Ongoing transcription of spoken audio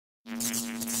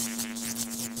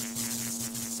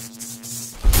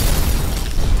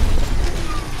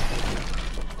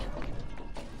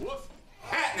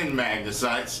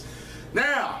magnecytes.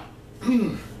 Now,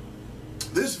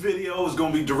 this video is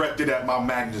going to be directed at my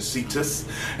magnecitas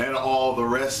and all the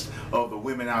rest of the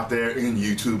women out there in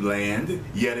YouTube land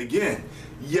yet again.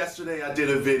 Yesterday I did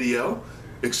a video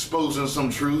exposing some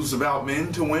truths about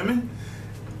men to women,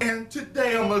 and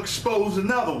today I'm going to expose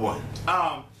another one.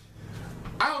 I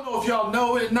don't know if y'all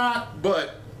know it or not,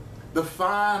 but the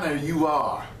finer you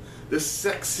are, the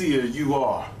sexier you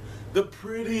are, the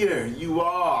prettier you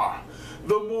are,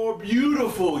 the more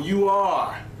beautiful you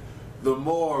are, the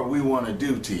more we want to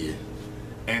do to you,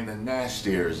 and the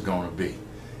nastier it's going to be.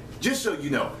 Just so you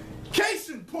know, case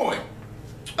in point,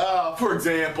 for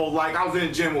example, like I was in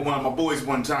the gym with one of my boys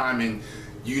one time, and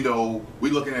you know,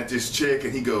 we looking at this chick,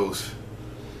 and he goes,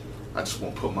 I just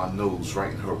want to put my nose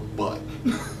right in her butt.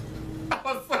 I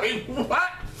was like,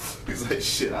 what? He's like,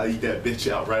 shit, I'll eat that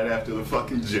bitch out right after the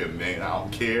fucking gym, man. I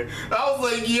don't care. I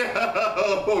was like,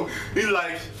 yo. He's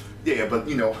like, yeah, but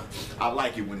you know, I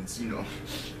like it when it's, you know,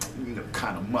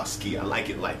 kind of musky. I like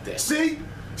it like that. See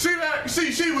that?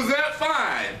 See, she was that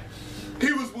fine.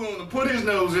 He was willing to put his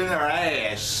nose in her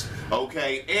ass,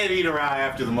 okay, and eat her out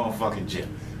after the motherfucking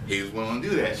gym. He was willing to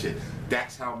do that shit.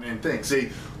 That's how men think. See,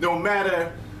 no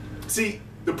matter, see,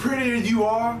 the prettier you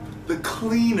are, the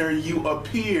cleaner you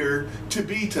appear to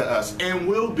be to us, and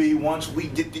will be once we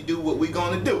get to do what we're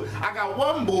gonna do. I got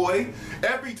one boy,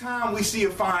 every time we see a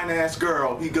fine ass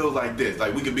girl, he goes like this.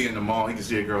 Like, we could be in the mall, he could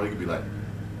see a girl, he could be like,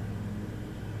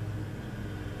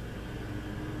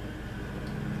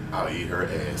 I'll eat her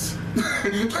ass.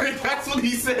 Like, that's what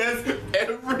he says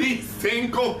every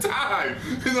single time.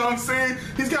 You know what I'm saying?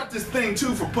 He's got this thing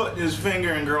too for putting his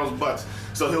finger in girls' butts.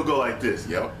 So he'll go like this,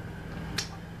 yo.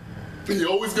 He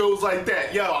always goes like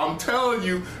that. Yo, I'm telling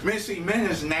you, man, see,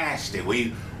 men is nasty.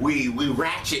 We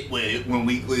ratchet with it when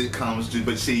it comes to,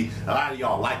 but see, a lot of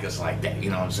y'all like us like that, you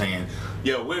know what I'm saying?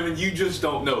 Yo, women, you just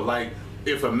don't know. Like,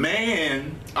 if a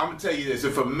man, I'm gonna tell you this,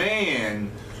 if a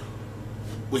man,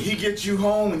 when he gets you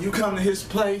home and you come to his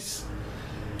place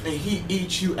and he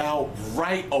eats you out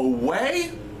right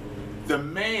away, the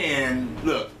man,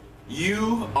 look,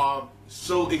 you are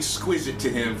so exquisite to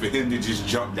him for him to just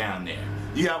jump down there.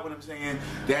 You got what I'm saying?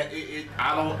 That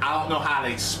I don't know how to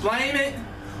explain it,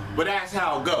 but that's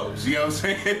how it goes. You know what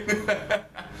I'm saying?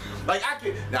 Like,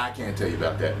 I can't tell you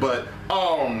about that. But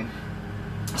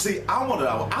see, I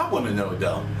wanna know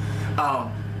though.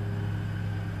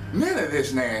 Men are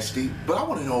this nasty, but I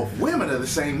want to know if women are the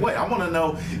same way. I want to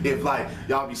know if, like,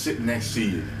 y'all be sitting next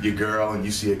to your girl and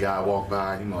you see a guy walk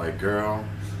by and you're like, girl,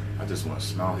 I just want to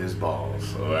smell his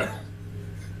balls. Or,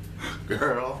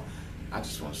 girl, I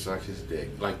just want to suck his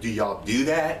dick. Like, do y'all do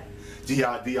that? Do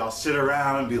y'all sit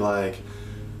around and be like,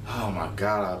 oh my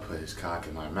God, I'll put his cock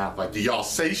in my mouth? Like, do y'all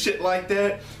say shit like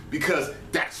that? Because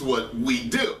that's what we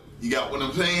do. You got what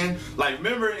I'm saying? Like,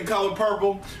 remember in Color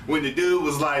Purple when the dude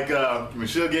was like,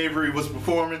 Michelle Gavery was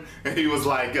performing, and he was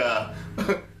like,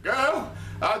 girl,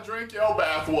 I'll drink your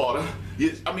bathwater.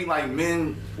 I mean, like,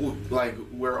 men, like,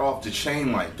 we're off the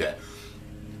chain like that.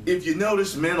 If you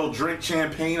notice, men will drink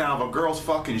champagne out of a girl's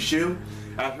fucking shoe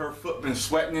after her foot been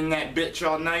sweating in that bitch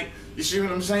all night. You see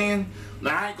what I'm saying?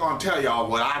 Now, I ain't gonna tell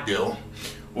y'all what I do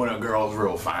when a girl's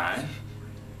real fine.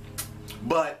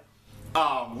 But,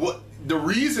 the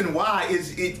reason why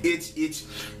is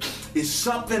it's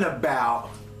something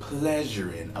about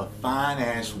pleasuring a fine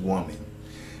ass woman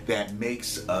that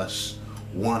makes us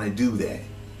want to do that.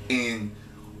 And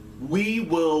we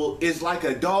will, it's like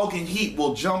a dog in heat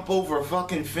will jump over a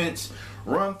fucking fence,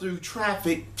 run through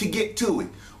traffic to get to it.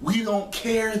 We don't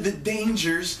care the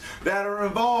dangers that are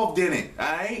involved in it,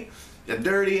 alright? The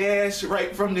dirty ass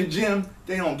right from the gym,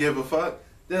 they don't give a fuck.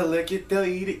 They'll lick it, they'll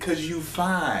eat it because you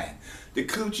fine. The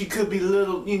coochie could be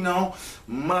little, you know,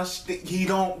 musty. He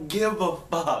don't give a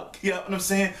fuck. You know what I'm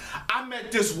saying? I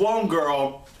met this one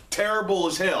girl, terrible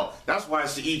as hell. That's why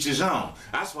it's to each his own.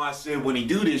 That's why I said when he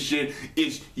do this shit,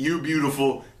 it's you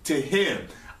beautiful to him.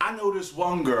 I know this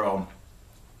one girl,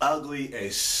 ugly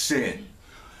as sin.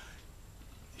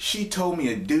 She told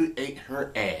me a dude ate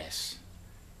her ass,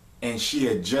 and she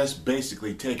had just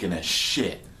basically taken a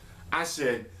shit. I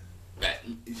said,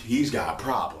 he's got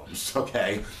problems,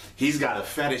 okay? He's got a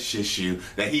fetish issue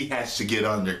that he has to get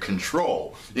under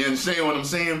control. You understand what I'm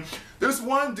saying? There's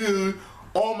one dude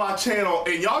on my channel,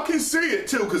 and y'all can see it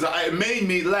too, because it made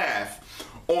me laugh.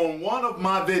 On one of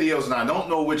my videos, and I don't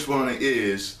know which one it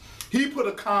is, he put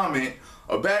a comment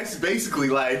about basically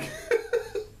like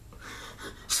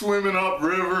swimming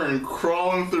upriver and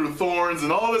crawling through thorns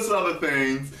and all this other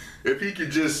things. If he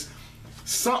could just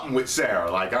something with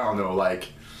Sarah, like, I don't know, like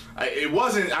It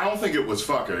wasn't, I don't think it was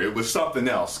fucker. It was something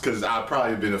else, because I'd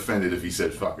probably been offended if he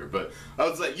said fucker. But I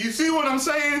was like, you see what I'm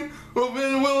saying? What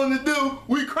we're willing to do?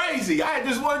 We crazy. I had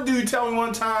this one dude tell me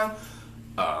one time,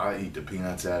 I eat the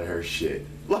peanuts out of her shit.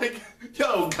 Like,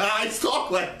 yo, guys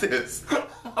talk like this.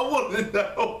 I want to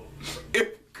know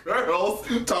if girls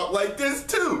talk like this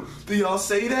too. Do y'all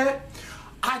say that?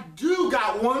 I do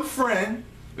got one friend,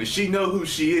 but she know who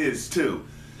she is too.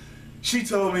 She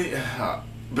told me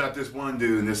about this one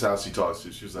dude in this house she talks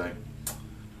to. She was like,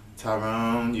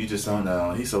 Tyrone, you just don't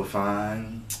know. He's so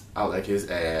fine. I like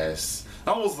his ass.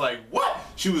 I was like, what?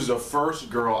 She was the first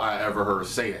girl I ever heard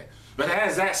say that. But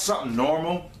is that something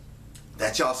normal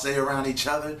that y'all say around each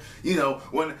other? You know,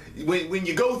 when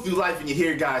you go through life and you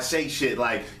hear guys say shit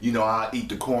like, you know, I'll eat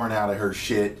the corn out of her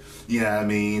shit. You know what I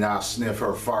mean? I'll sniff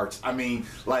her farts. I mean,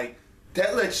 like,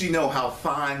 that lets you know how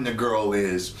fine the girl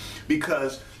is,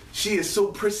 because she is so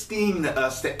pristine to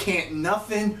us that can't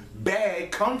nothing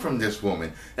bad come from this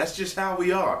woman. That's just how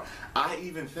we are. I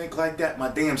even think like that my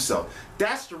damn self.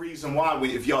 That's the reason why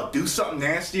if y'all do something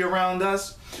nasty around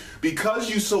us, because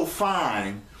you so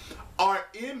fine, our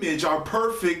image, our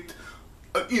perfect,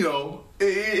 you know,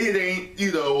 it ain't,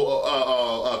 you know,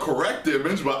 a correct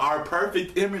image, but our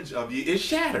perfect image of you is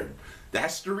shattered.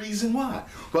 That's the reason why.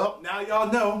 Well, now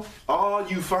y'all know, all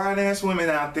you fine ass women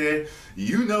out there,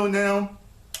 you know now,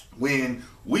 when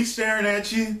we staring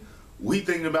at you, we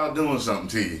thinking about doing something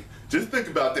to you. Just think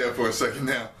about that for a second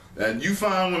now. And you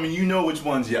fine women, you know which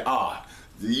ones you are.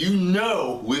 You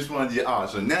know which ones you are.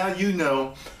 So now you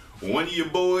know, one of your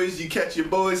boys, you catch your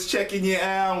boys checking you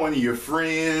out, one of your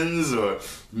friends or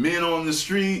men on the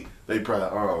street, they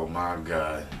probably, oh my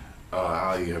God,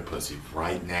 I'll eat her pussy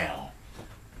right now.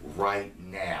 Right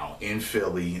now in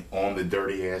Philly on the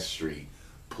dirty ass street.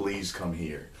 Please come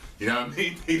here. You know what I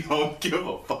mean? They don't give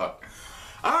a fuck.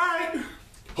 Alright.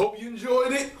 Hope you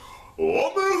enjoyed it.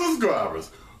 1 million subscribers.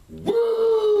 Woo!